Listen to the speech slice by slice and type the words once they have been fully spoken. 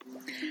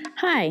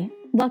Hi,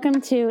 welcome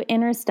to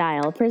Inner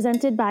Style,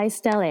 presented by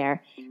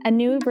Stylist, a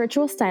new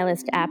virtual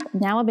stylist app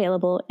now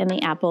available in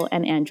the Apple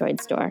and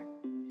Android store.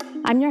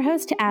 I'm your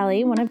host,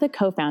 Allie, one of the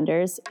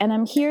co-founders, and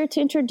I'm here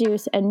to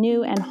introduce a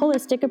new and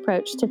holistic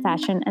approach to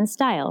fashion and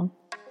style.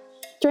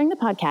 During the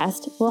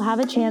podcast, we'll have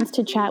a chance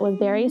to chat with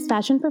various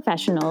fashion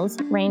professionals,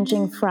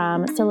 ranging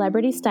from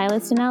celebrity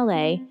stylists in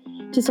LA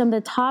to some of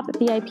the top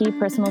VIP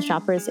personal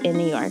shoppers in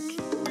New York.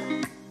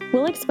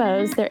 We'll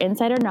expose their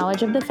insider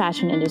knowledge of the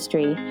fashion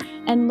industry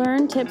and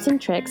learn tips and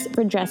tricks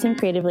for dressing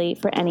creatively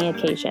for any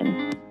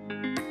occasion.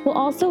 We'll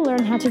also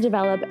learn how to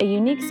develop a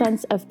unique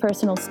sense of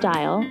personal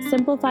style,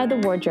 simplify the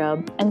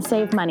wardrobe, and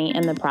save money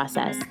in the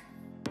process.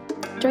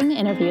 During the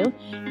interview,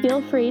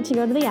 feel free to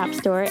go to the App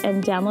Store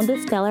and download the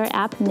Stellar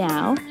app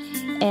now,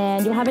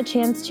 and you'll have a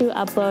chance to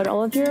upload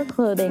all of your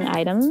clothing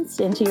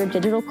items into your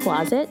digital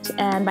closet,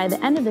 and by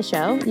the end of the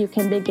show, you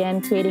can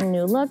begin creating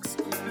new looks,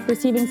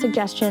 receiving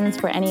suggestions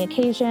for any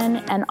occasion,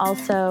 and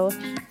also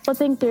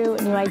flipping through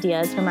new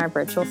ideas from our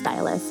virtual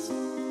stylist.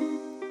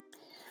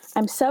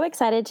 I'm so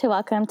excited to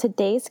welcome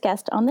today's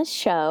guest on the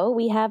show.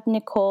 We have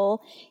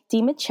Nicole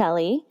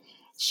Dimiceli.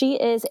 She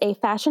is a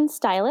fashion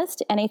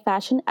stylist and a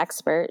fashion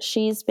expert.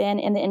 She's been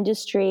in the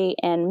industry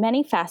in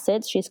many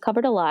facets. She's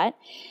covered a lot.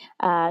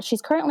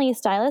 She's currently a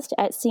stylist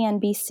at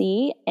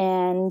CNBC,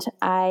 and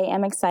I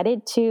am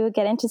excited to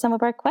get into some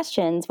of our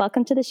questions.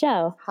 Welcome to the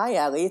show. Hi,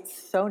 Allie.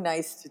 It's so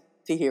nice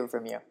to hear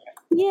from you.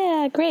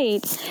 Yeah,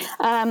 great.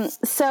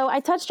 So I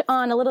touched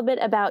on a little bit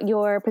about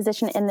your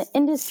position in the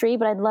industry,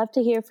 but I'd love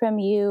to hear from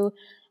you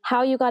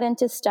how you got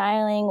into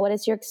styling. What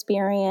is your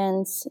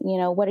experience?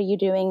 What are you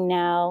doing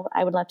now?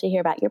 I would love to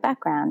hear about your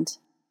background.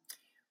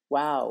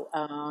 Wow.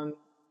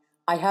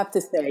 I have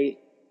to say,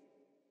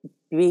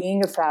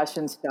 being a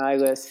fashion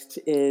stylist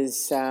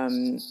is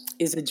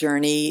a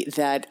journey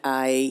that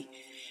I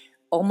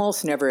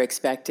almost never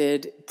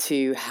expected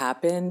to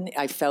happen.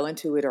 I fell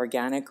into it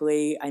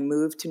organically. I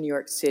moved to New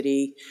York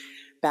City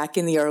back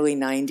in the early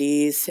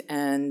 90s,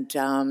 and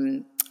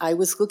I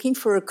was looking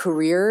for a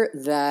career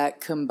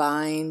that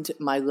combined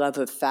my love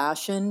of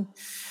fashion,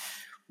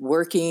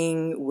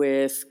 working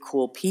with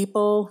cool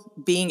people,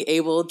 being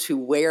able to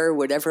wear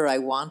whatever I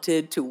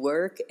wanted to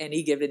work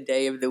any given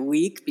day of the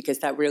week, because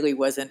that really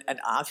wasn't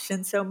an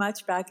option so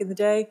much back in the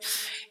day,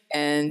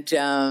 and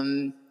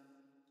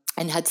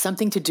had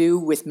something to do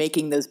with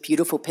making those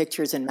beautiful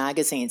pictures in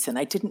magazines. And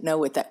I didn't know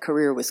what that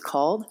career was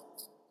called,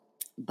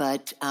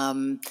 but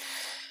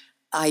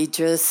I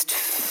just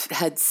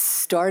had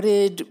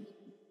started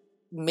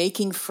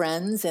making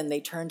friends, and they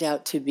turned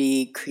out to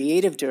be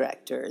creative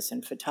directors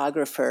and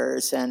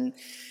photographers and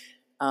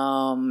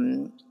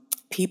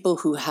people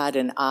who had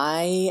an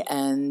eye,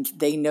 and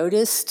they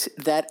noticed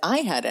that I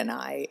had an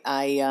eye.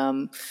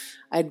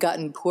 I'd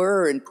gotten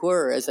poorer and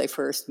poorer as I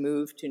first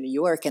moved to New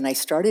York, and I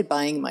started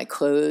buying my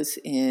clothes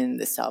in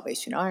the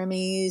Salvation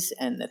Armies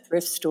and the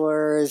thrift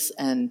stores,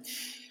 and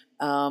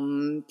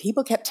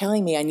people kept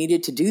telling me I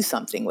needed to do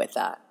something with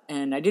that.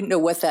 And I didn't know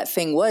what that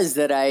thing was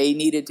that I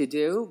needed to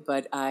do,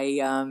 but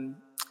I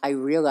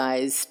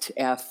realized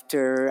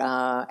after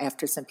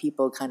some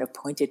people kind of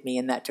pointed me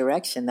in that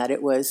direction that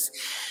it was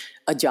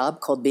a job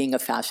called being a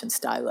fashion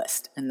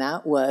stylist. And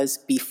that was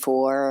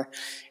before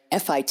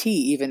FIT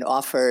even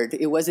offered.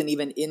 It wasn't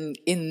even in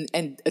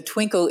a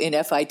twinkle in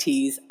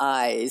FIT's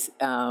eyes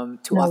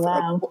to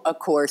offer a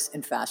course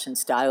in fashion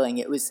styling.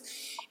 It was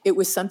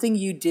something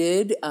you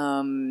did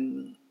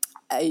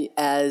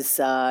as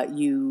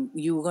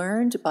you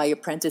learned by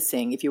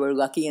apprenticing, if you were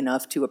lucky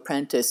enough to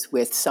apprentice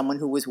with someone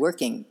who was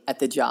working at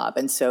the job.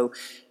 And so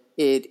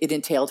it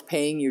entailed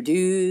paying your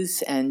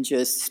dues and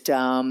just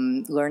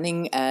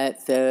learning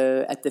at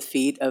the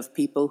feet of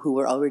people who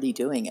were already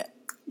doing it.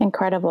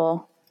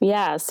 Incredible.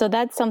 Yeah. So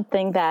that's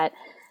something that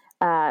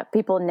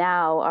people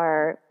now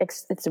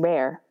it's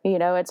rare.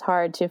 It's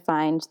hard to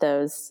find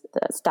those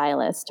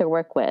stylists to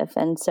work with.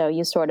 And so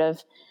you sort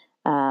of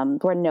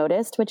were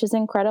noticed, which is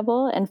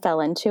incredible, and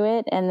fell into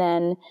it. And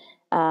then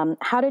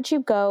how did you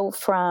go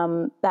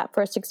from that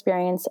first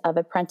experience of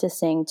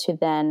apprenticing to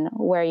then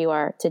where you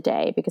are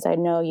today? Because I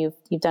know you've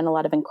done a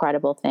lot of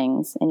incredible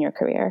things in your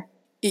career.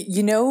 I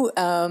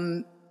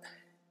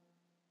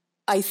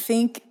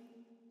think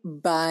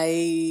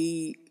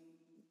by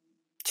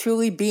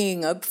truly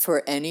being up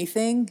for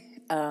anything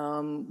I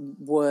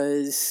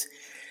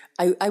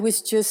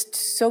was just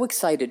so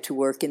excited to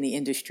work in the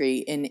industry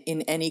in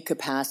any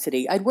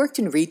capacity. I'd worked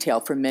in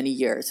retail for many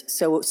years,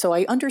 so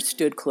I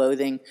understood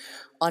clothing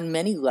on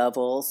many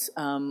levels.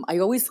 I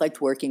always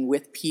liked working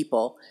with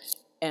people,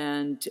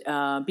 and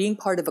being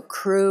part of a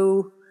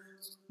crew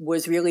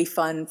was really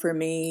fun for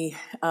me.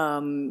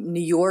 New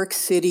York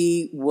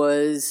City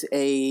was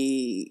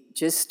I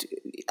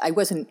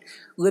wasn't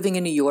living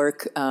in New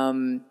York,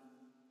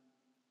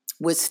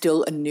 was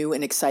still a new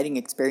and exciting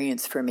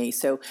experience for me.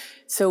 So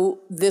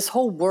this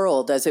whole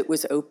world as it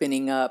was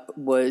opening up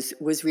was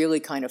really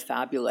kind of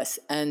fabulous.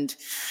 And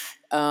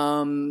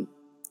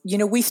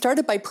we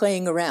started by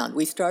playing around.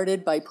 We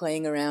started by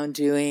playing around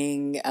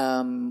doing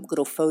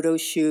little photo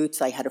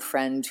shoots. I had a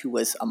friend who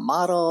was a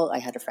model. I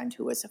had a friend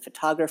who was a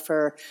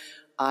photographer.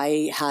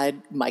 I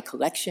had my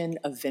collection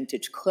of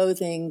vintage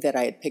clothing that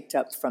I had picked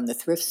up from the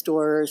thrift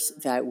stores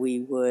that we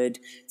would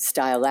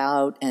style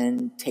out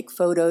and take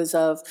photos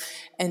of.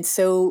 And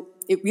so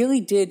it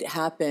really did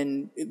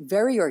happen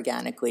very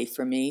organically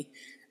for me.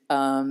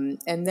 And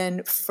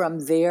then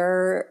from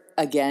there,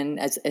 again,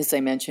 as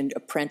I mentioned,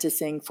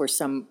 apprenticing for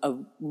some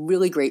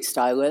really great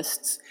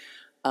stylists,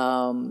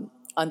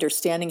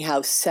 understanding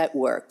how set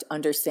worked,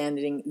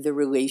 understanding the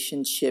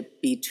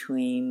relationship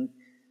between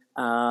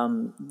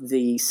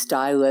the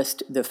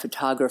stylist, the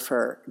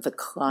photographer, the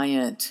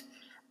client.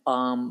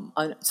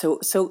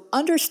 So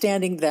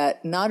understanding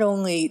that not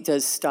only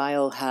does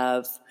style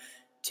have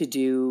to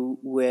do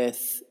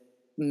with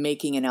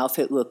making an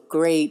outfit look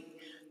great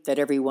that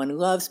everyone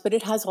loves, but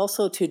it has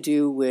also to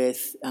do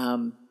with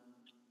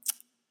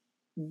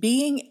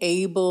being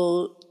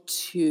able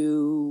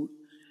to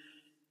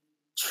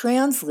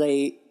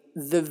translate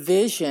the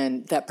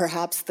vision that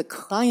perhaps the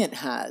client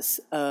has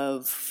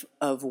of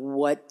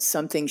what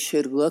something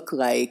should look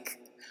like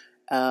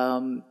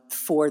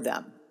for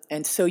them.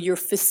 And so you're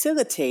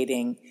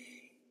facilitating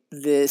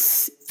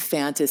this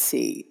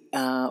fantasy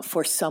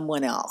for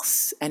someone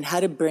else, and how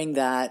to bring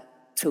that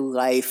to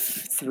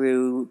life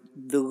through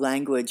the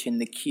language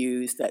and the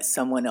cues that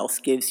someone else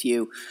gives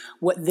you,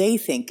 what they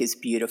think is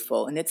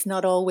beautiful. And it's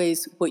not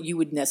always what you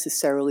would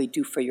necessarily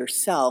do for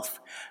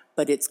yourself,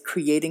 but it's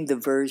creating the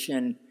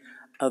version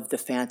of the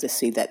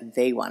fantasy that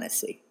they want to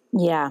see.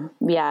 Yeah.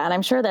 And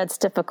I'm sure that's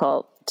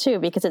difficult too,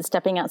 because it's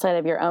stepping outside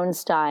of your own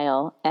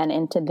style and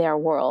into their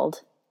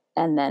world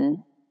and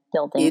then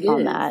building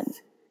on that.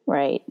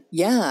 Right.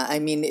 Yeah. I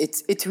mean,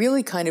 it's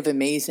really kind of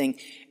amazing.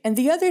 And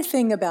the other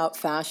thing about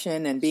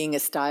fashion and being a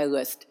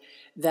stylist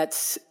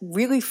that's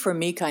really for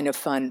me kind of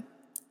fun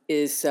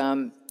is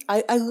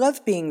I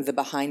love being the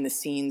behind the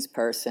scenes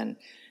person.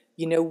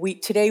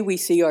 Today we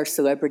see our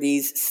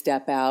celebrities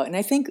step out, and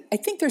I think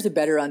there's a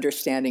better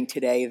understanding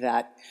today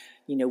that,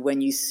 when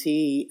you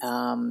see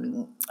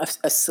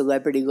a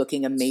celebrity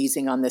looking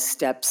amazing on the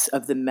steps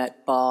of the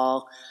Met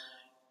Ball,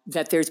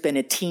 that there's been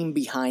a team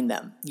behind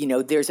them.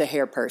 There's a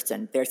hair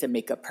person, there's a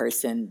makeup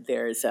person,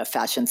 there's a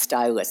fashion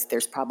stylist,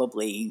 there's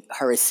probably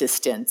her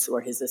assistants or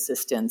his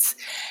assistants,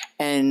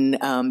 and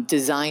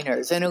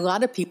designers. And a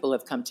lot of people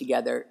have come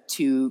together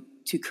to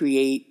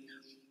create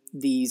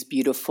these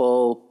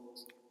beautiful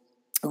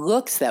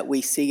looks that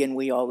we see and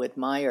we all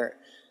admire.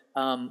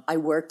 I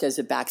worked as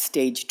a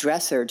backstage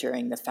dresser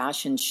during the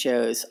fashion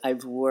shows.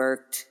 I've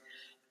worked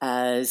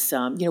as,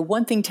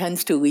 one thing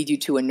tends to lead you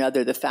to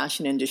another. The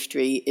fashion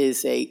industry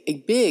is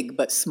a big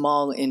but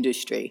small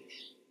industry.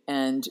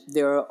 And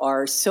there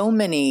are so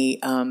many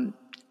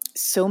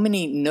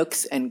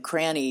nooks and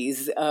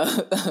crannies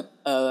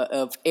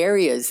of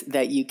areas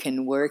that you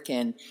can work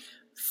in.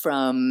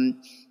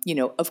 From,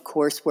 of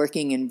course,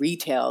 working in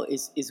retail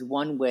is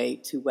one way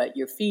to wet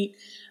your feet,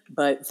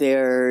 but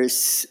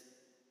there's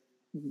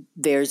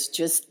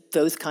just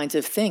those kinds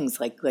of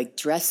things like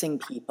dressing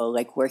people,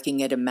 like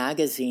working at a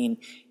magazine,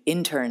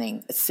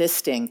 interning,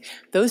 assisting.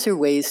 Those are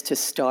ways to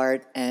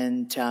start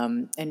and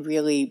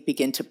really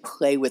begin to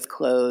play with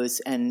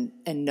clothes and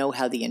know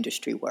how the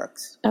industry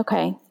works.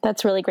 Okay,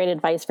 that's really great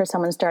advice for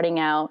someone starting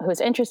out who's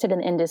interested in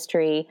the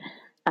industry,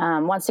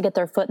 wants to get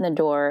their foot in the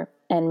door,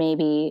 and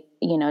maybe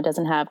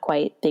doesn't have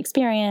quite the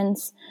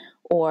experience,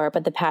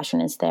 but the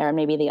passion is there, and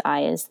maybe the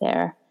eye is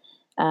there.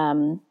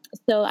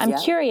 So I'm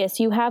curious,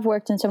 you have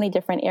worked in so many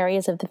different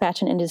areas of the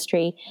fashion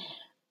industry.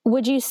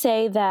 Would you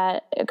say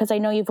that, because I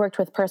know you've worked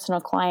with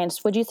personal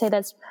clients, would you say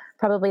that's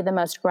probably the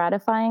most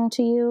gratifying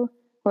to you,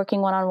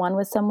 working one-on-one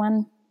with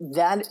someone?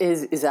 That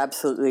is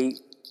absolutely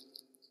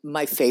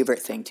my favorite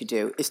thing to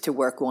do, is to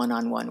work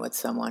one-on-one with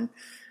someone.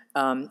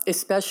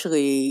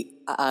 Especially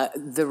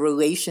the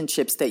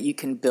relationships that you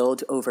can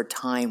build over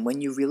time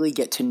when you really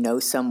get to know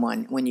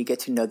someone, when you get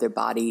to know their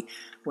body,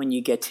 when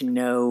you get to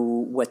know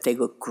what they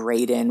look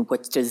great in,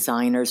 what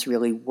designers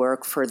really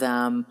work for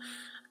them,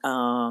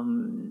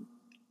 and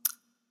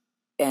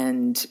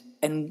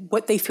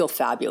what they feel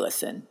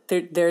fabulous in.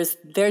 There's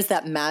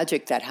that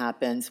magic that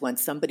happens when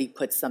somebody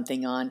puts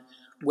something on,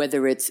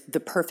 whether it's the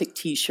perfect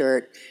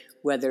T-shirt,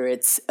 whether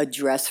it's a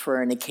dress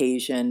for an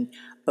occasion.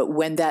 But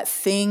when that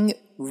thing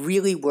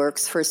really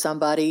works for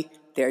somebody,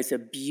 there's a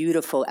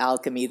beautiful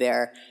alchemy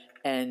there,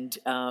 and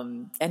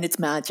it's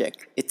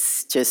magic.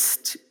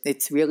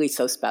 It's really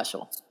so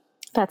special.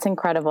 That's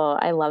incredible.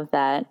 I love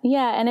that.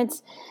 Yeah, and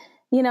it's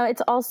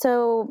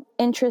also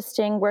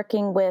interesting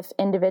working with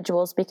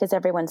individuals because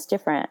everyone's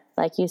different,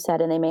 like you said,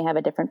 and they may have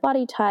a different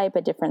body type,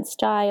 a different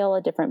style,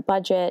 a different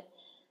budget.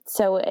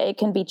 So it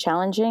can be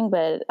challenging,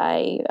 but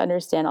I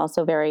understand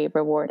also very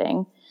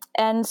rewarding.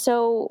 And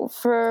so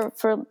for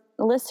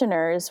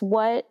listeners,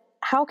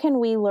 how can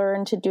we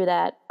learn to do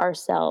that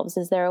ourselves?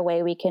 Is there a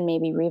way we can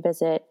maybe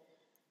revisit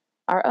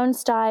our own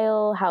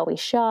style, how we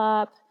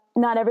shop?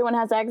 Not everyone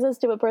has access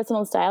to a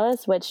personal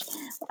stylist, which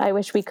I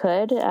wish we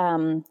could.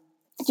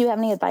 Do you have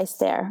any advice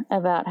there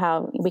about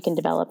how we can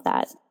develop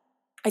that?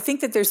 I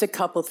think that there's a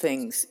couple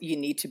things you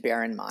need to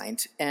bear in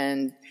mind.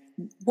 And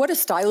what a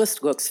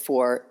stylist looks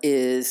for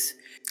is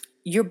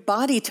your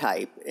body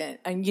type.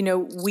 And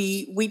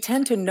we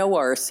tend to know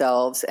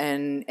ourselves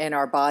and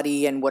our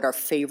body and what our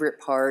favorite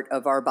part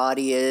of our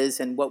body is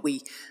and what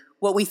we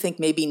think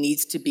maybe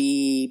needs to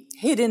be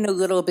hidden a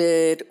little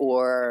bit,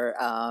 or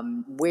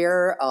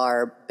where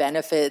our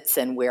benefits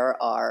and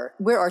where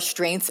our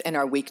strengths and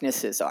our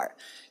weaknesses are.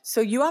 So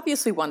you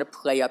obviously want to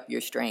play up your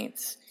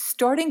strengths.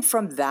 Starting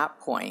from that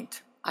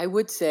point, I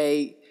would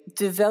say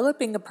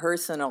developing a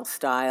personal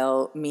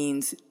style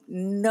means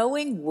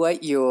knowing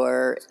what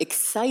you're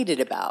excited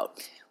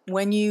about.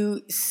 When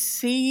you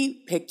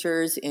see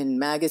pictures in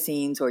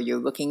magazines or you're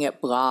looking at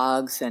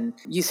blogs and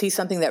you see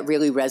something that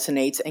really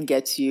resonates and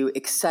gets you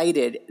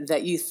excited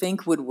that you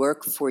think would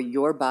work for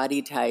your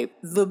body type,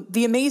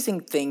 the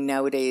amazing thing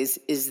nowadays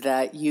is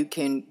that you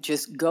can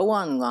just go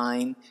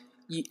online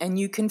and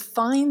you can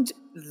find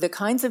the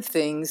kinds of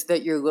things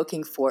that you're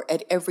looking for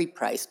at every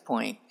price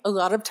point. A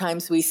lot of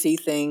times we see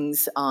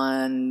things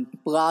on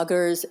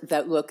bloggers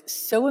that look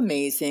so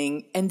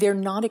amazing and they're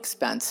not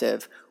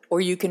expensive, or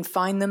you can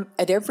find them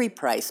at every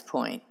price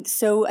point.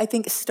 So I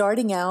think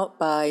starting out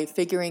by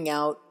figuring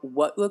out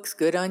what looks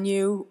good on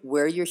you,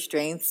 where your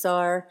strengths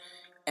are,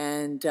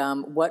 and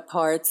what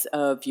parts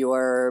of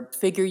your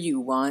figure you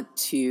want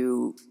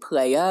to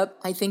play up,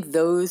 I think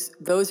those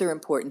are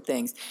important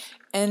things.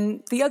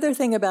 And the other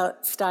thing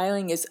about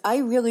styling is I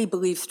really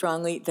believe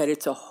strongly that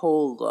it's a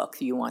whole look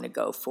you want to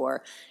go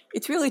for.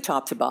 It's really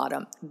top to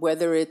bottom,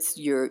 whether it's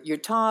your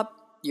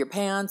top, your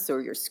pants,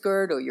 or your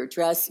skirt, or your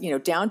dress,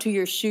 down to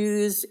your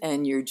shoes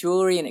and your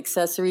jewelry and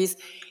accessories.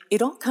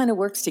 It all kind of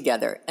works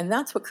together, and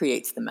that's what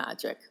creates the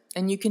magic.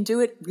 And you can do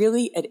it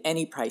really at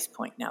any price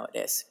point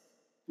nowadays.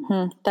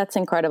 That's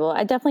incredible.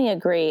 I definitely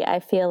agree.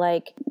 I feel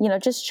like,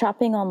 just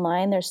shopping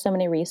online, there's so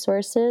many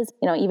resources,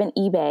 even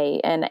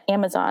eBay and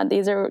Amazon.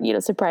 These are,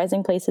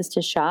 surprising places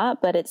to shop,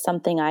 but it's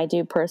something I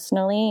do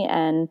personally,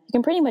 and you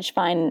can pretty much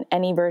find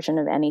any version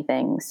of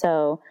anything.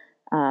 So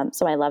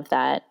I love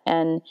that.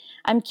 And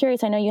I'm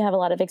curious, I know you have a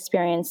lot of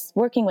experience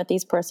working with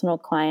these personal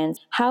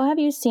clients. How have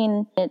you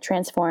seen it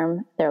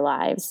transform their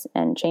lives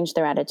and change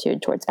their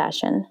attitude towards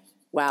fashion?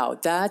 Wow,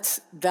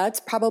 that's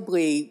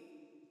probably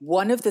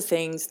one of the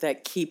things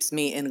that keeps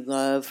me in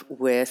love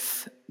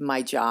with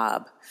my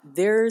job.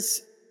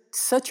 There's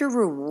such a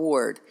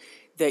reward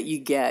that you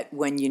get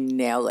when you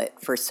nail it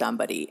for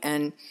somebody.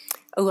 And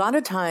a lot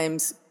of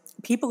times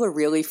people are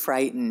really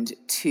frightened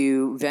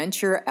to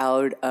venture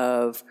out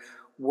of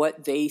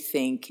what they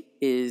think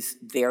is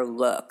their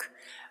look.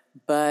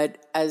 But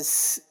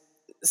as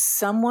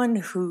someone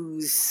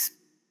who's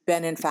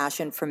been in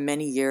fashion for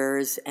many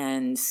years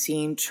and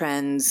seen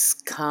trends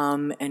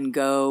come and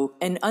go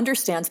and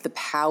understands the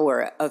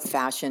power of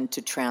fashion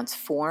to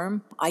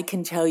transform, I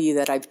can tell you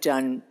that I've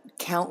done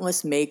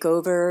countless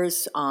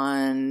makeovers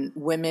on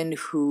women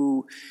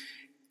who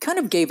kind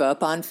of gave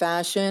up on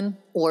fashion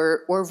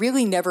or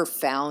really never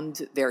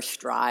found their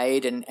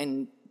stride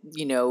and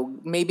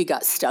maybe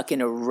got stuck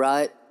in a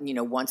rut,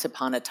 once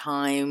upon a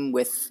time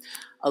with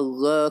a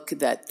look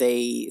that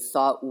they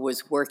thought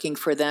was working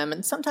for them.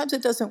 And sometimes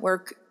it doesn't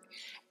work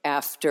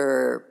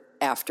after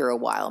a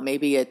while.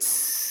 Maybe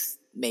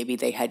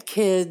they had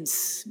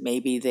kids,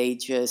 maybe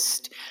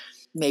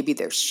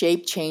their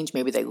shape changed,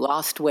 maybe they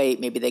lost weight,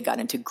 maybe they got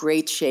into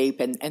great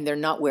shape and they're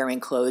not wearing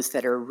clothes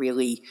that are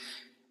really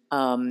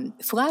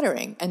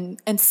flattering.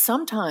 And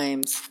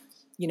sometimes,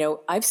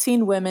 I've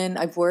seen women,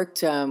 I've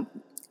worked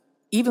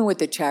even with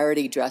the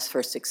charity Dress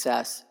for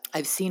Success,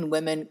 I've seen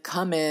women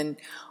come in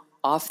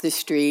off the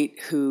street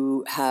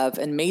who have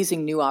an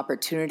amazing new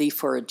opportunity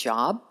for a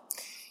job,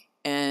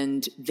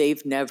 and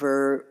they've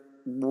never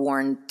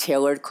worn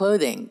tailored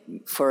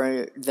clothing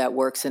that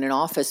works in an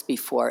office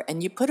before.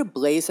 And you put a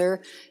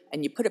blazer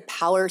and you put a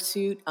power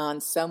suit on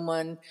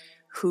someone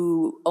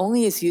who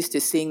only is used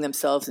to seeing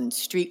themselves in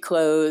street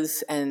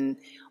clothes, and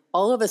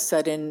all of a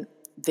sudden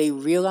they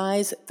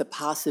realize the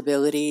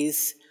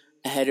possibilities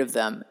ahead of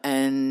them.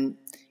 And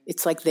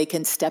it's like they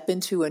can step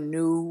into a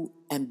new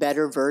and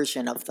better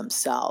version of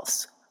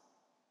themselves.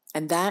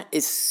 And that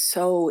is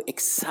so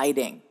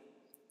exciting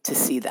to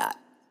see that.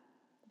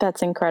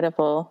 That's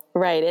incredible.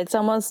 Right. It's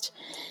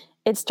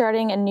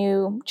starting a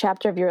new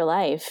chapter of your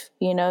life.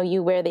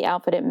 You wear the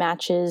outfit, it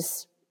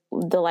matches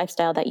the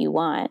lifestyle that you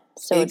want.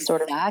 So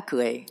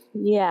exactly. It's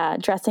sort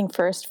of, dressing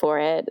first for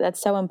it.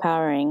 That's so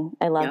empowering.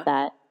 I love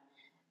that.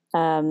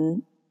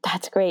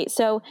 That's great.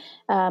 So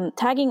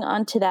tagging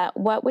onto that,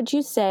 what would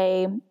you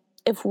say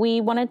if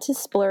we wanted to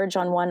splurge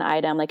on one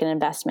item, like an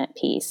investment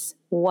piece,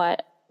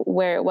 what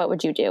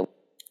would you do?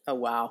 Oh,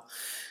 wow.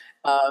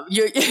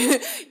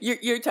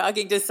 You're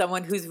talking to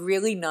someone who's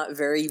really not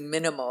very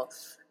minimal.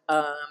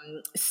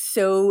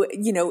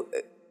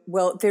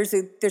 Well, there's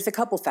a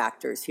couple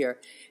factors here,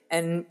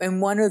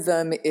 and one of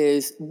them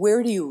is,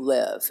 where do you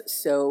live?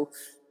 So,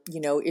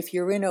 if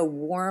you're in a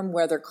warm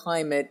weather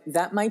climate,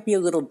 that might be a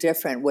little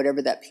different,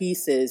 whatever that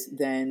piece is,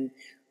 than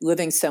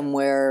living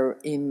somewhere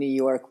in New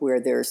York where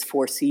there's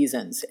 4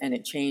 seasons and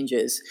it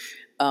changes,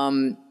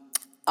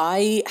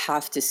 I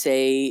have to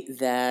say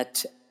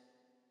that,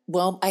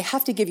 well, I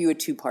have to give you a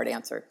 2-part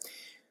answer.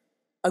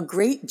 A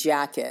great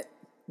jacket,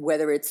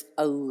 whether it's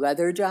a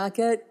leather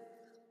jacket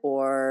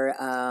or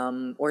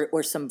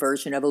some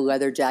version of a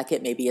leather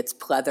jacket, maybe it's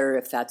pleather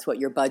if that's what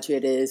your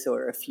budget is,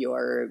 or if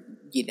you're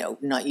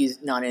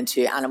not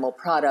into animal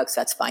products,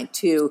 that's fine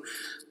too.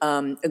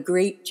 A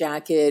great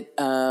jacket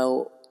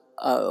that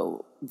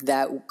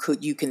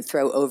you can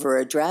throw over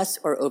a dress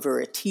or over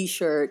a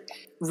t-shirt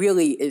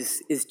really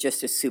is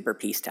just a super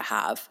piece to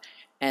have.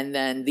 And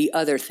then the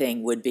other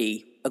thing would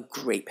be a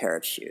great pair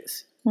of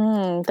shoes.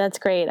 That's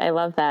great. I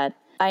love that.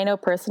 I know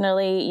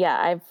personally,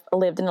 I've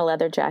lived in a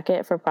leather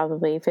jacket for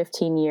probably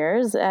 15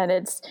 years. And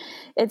it's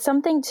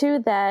something too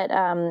that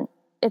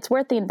it's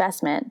worth the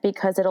investment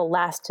because it'll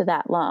last to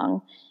that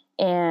long.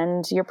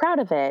 And you're proud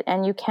of it.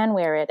 And you can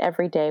wear it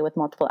every day with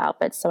multiple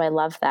outfits. So I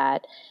love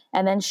that.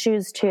 And then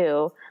shoes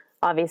too.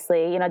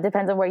 Obviously, it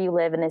depends on where you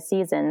live in the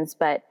seasons.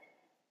 But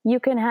you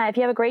can have, if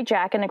you have a great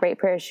jacket and a great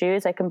pair of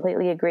shoes, I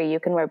completely agree. You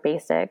can wear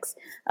basics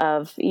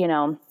of,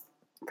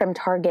 from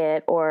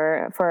Target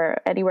or for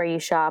anywhere you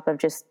shop of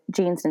just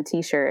jeans and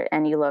t-shirt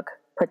and you look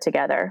put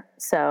together.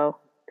 So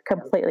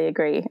completely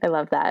agree. I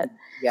love that.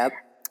 Yep.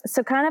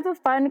 So kind of a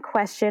fun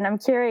question. I'm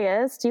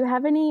curious, do you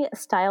have any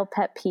style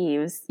pet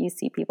peeves you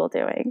see people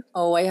doing?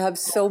 Oh, I have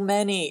so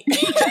many.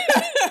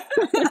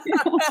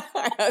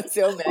 I have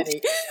so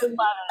many.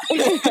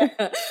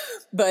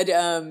 But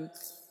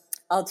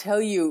I'll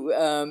tell you,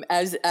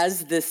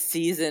 as this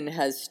season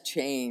has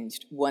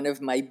changed, one of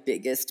my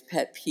biggest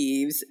pet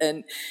peeves,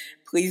 and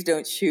please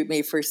don't shoot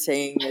me for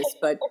saying this,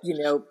 but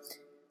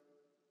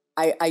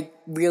I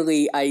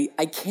really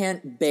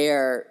can't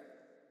bear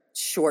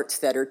shorts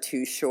that are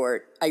too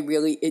short.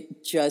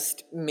 It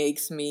just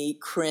makes me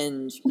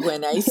cringe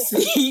when I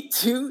see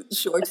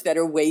shorts that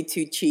are way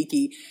too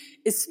cheeky,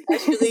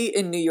 especially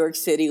in New York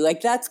City.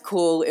 Like, that's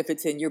cool if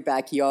it's in your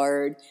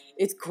backyard.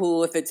 It's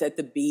cool if it's at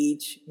the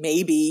beach,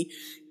 maybe,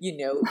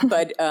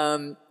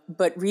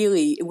 but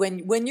really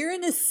when you're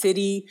in a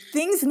city,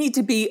 things need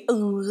to be a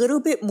little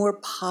bit more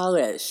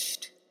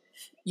polished.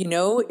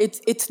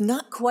 It's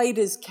not quite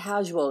as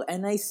casual.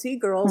 And I see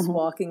girls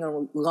walking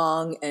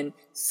along and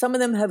some of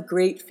them have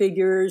great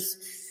figures.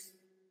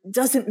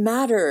 Doesn't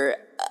matter.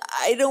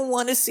 I don't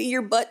want to see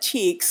your butt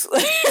cheeks.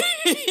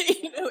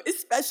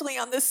 Especially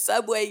on the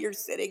subway, you're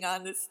sitting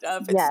on this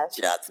stuff. It's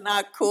just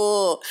not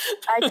cool.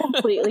 I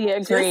completely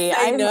agree.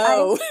 I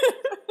know.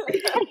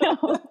 I know.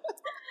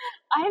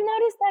 I've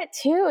noticed that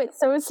too. It's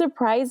so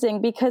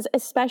surprising because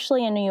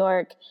especially in New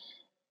York,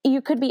 you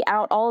could be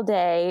out all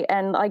day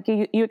and like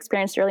you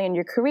experienced early in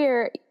your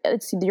career,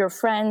 it's your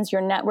friends,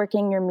 you're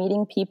networking, you're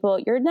meeting people.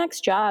 Your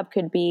next job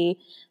could be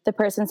the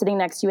person sitting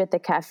next to you at the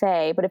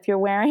cafe. But if you're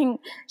wearing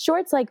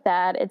shorts like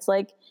that, it's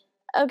like,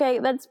 okay,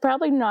 that's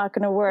probably not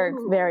going to work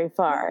very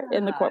far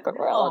in the corporate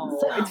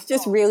world. So. It's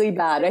just really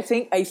bad. I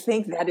think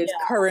that is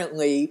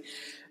currently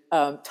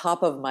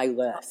top of my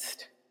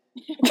list.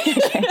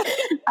 Okay.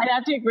 I'd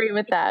have to agree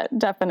with that.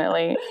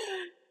 Definitely.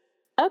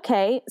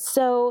 Okay.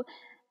 So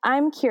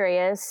I'm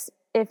curious,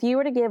 if you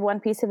were to give one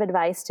piece of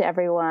advice to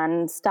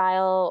everyone,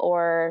 style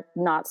or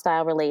not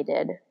style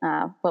related,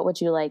 what would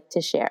you like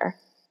to share?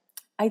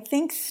 I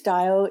think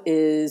style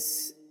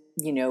is,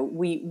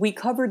 we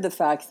covered the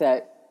fact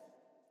that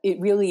it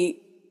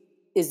really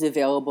is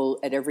available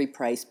at every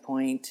price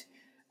point.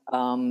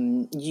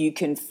 You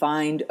can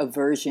find a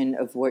version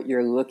of what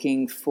you're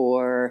looking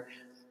for,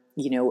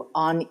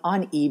 on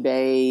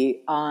eBay,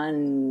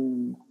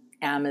 on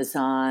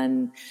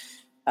Amazon.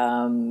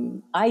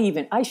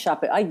 I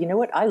shop at,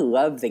 I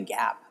love the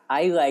Gap.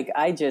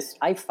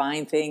 I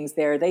find things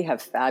there. They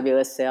have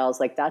fabulous sales.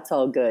 Like, that's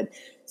all good.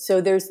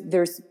 So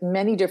there's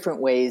many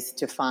different ways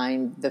to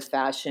find the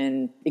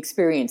fashion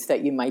experience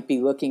that you might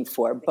be looking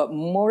for. But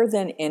more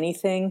than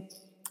anything,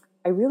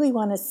 I really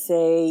want to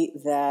say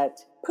that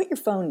put your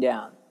phone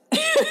down.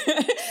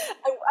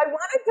 I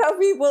want to tell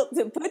people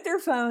to put their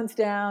phones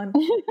down,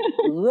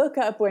 look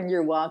up when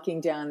you're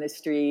walking down the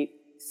street,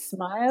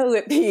 smile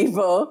at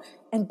people,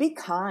 and be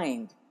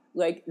kind.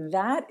 Like,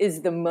 that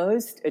is the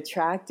most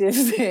attractive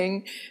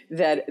thing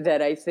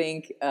that I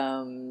think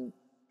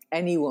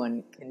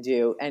anyone can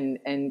do.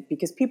 And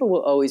because people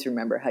will always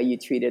remember how you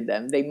treated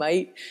them. They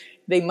might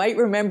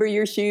remember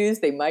your shoes,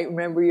 they might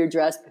remember your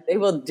dress, but they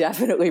will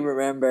definitely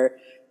remember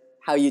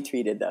how you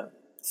treated them.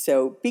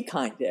 So be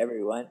kind to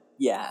everyone.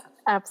 Yeah.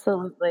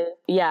 Absolutely.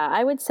 Yeah,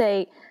 I would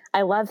say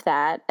I love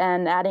that.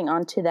 And adding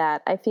on to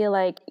that, I feel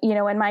like,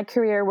 in my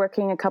career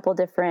working a couple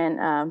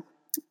different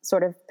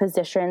sort of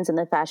positions in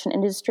the fashion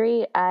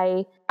industry,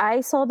 I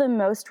saw the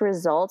most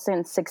results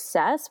and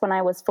success when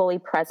I was fully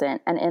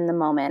present and in the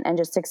moment and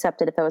just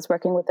accepted if I was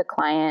working with a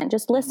client,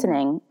 just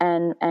listening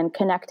and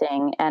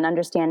connecting and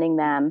understanding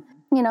them,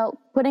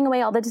 putting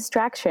away all the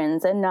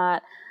distractions and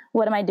not,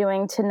 what am I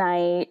doing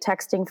tonight,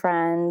 texting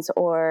friends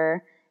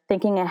or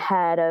thinking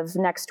ahead of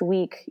next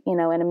week, in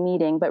a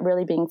meeting, but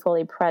really being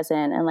fully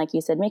present. And like you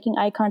said, making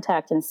eye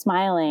contact and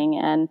smiling.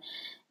 And,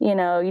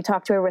 you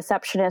talk to a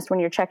receptionist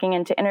when you're checking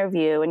in to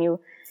interview, and you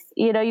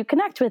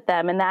connect with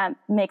them, and that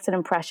makes an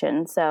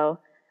impression. So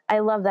I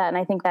love that. And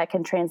I think that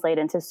can translate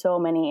into so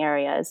many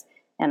areas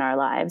in our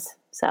lives.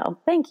 So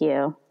thank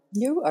you.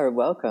 You are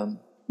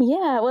welcome.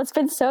 Yeah, well, it's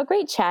been so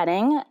great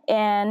chatting.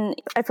 And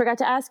I forgot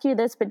to ask you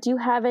this, but do you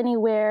have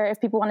anywhere,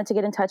 if people wanted to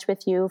get in touch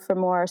with you for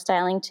more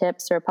styling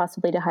tips or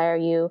possibly to hire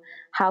you,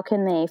 how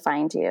can they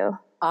find you?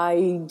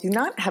 I do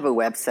not have a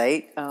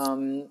website.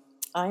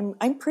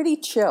 I'm pretty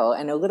chill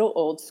and a little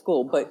old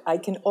school, but I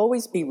can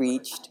always be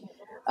reached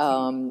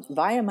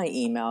via my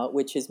email,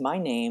 which is my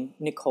name,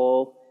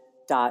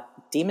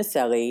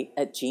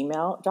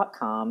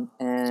 Nicole.Dimiceli@gmail.com.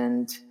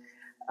 And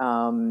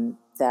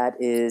that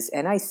is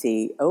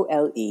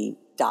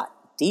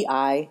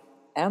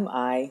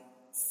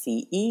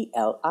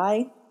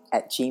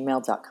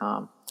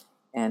NICOLE.DIMICELI@gmail.com.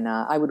 And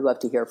I would love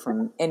to hear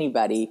from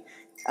anybody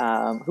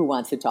who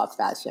wants to talk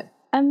fashion.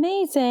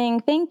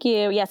 Amazing. Thank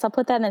you. Yes, I'll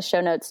put that in the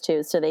show notes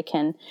too, so they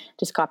can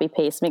just copy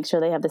paste, make sure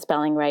they have the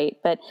spelling right.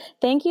 But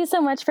thank you so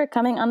much for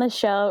coming on the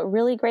show.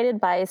 Really great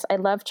advice. I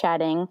love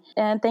chatting.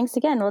 And thanks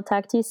again. We'll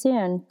talk to you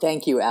soon.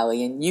 Thank you,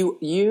 Allie. And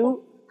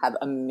you have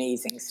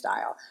amazing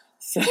style.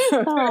 So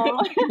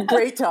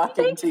great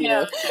talking to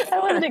you. I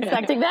wasn't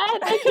expecting that.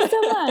 Thank you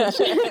so much.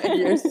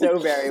 You're so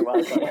very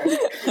welcome.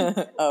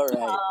 All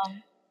right.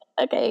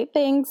 Okay,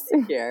 thanks.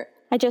 Take care.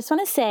 I just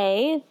want to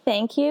say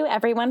thank you,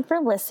 everyone, for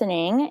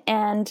listening.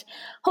 And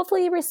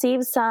hopefully you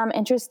received some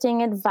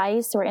interesting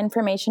advice or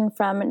information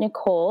from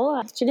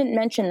Nicole. She didn't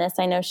mention this.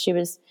 I know she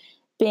was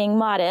being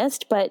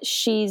modest, but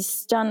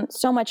she's done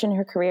so much in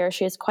her career.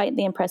 She has quite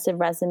the impressive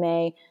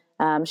resume.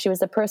 She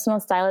was a personal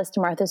stylist to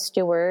Martha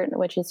Stewart,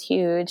 which is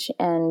huge.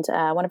 And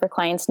one of her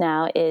clients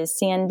now is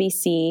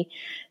CNBC.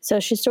 So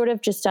she's sort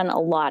of just done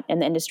a lot in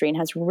the industry and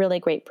has really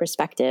great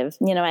perspective.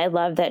 I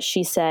love that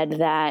she said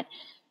that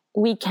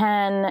we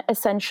can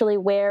essentially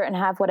wear and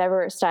have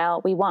whatever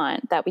style we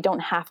want, that we don't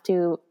have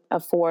to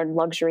afford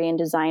luxury and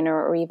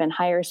designer or even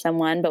hire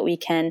someone, but we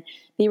can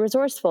be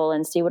resourceful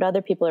and see what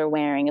other people are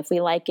wearing. If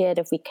we like it,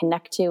 if we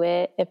connect to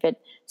it, if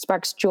it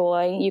sparks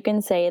joy, you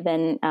can say,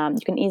 then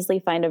you can easily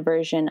find a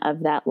version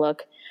of that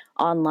look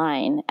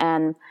online.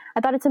 And I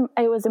thought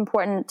it was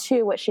important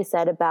too, what she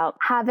said about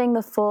having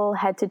the full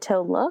head to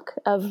toe look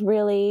of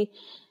really,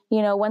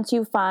 once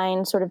you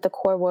find sort of the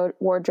core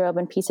wardrobe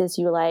and pieces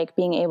you like,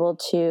 being able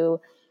to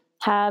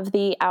have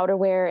the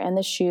outerwear and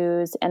the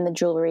shoes and the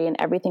jewelry and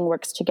everything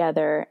works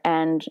together.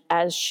 And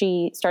as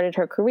she started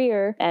her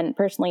career, and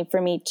personally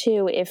for me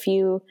too, if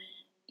you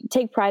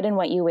take pride in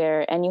what you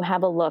wear and you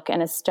have a look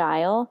and a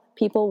style,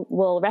 people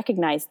will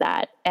recognize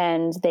that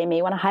and they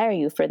may want to hire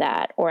you for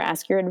that or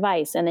ask your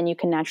advice. And then you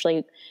can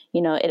naturally,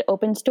 it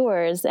opens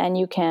doors and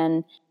you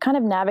can kind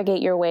of navigate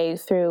your way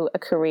through a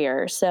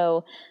career.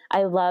 So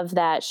I love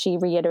that she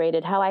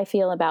reiterated how I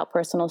feel about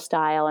personal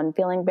style and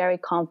feeling very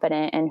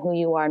confident in who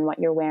you are and what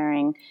you're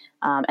wearing,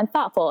 and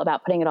thoughtful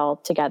about putting it all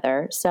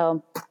together.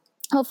 So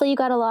hopefully you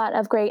got a lot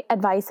of great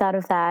advice out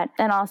of that.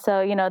 And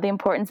also, the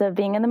importance of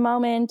being in the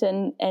moment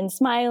and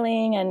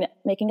smiling and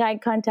making eye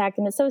contact.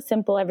 And it's so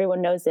simple.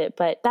 Everyone knows it.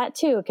 But that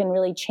too can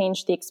really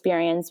change the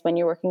experience when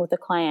you're working with a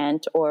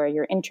client or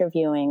you're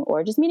interviewing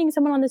or just meeting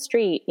someone on the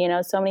street.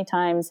 So many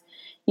times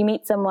you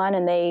meet someone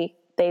and they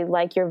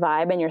like your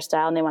vibe and your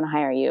style and they want to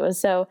hire you.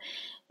 So,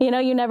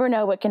 you never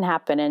know what can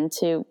happen. And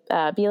to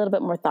be a little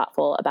bit more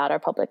thoughtful about our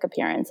public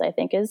appearance, I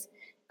think is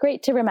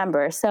great to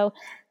remember. So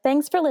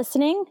thanks for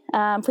listening.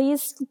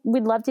 Please,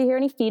 we'd love to hear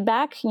any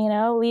feedback,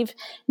 leave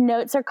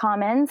notes or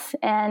comments.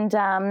 And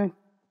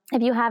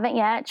if you haven't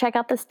yet, check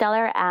out the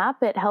Stellar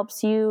app. It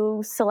helps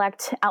you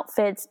select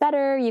outfits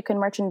better. You can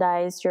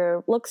merchandise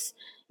your looks,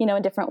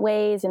 in different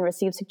ways and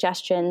receive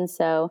suggestions.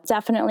 So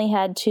definitely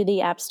head to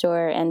the App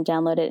Store and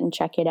download it and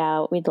check it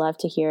out. We'd love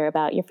to hear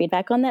about your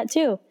feedback on that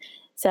too.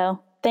 So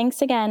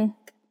thanks again.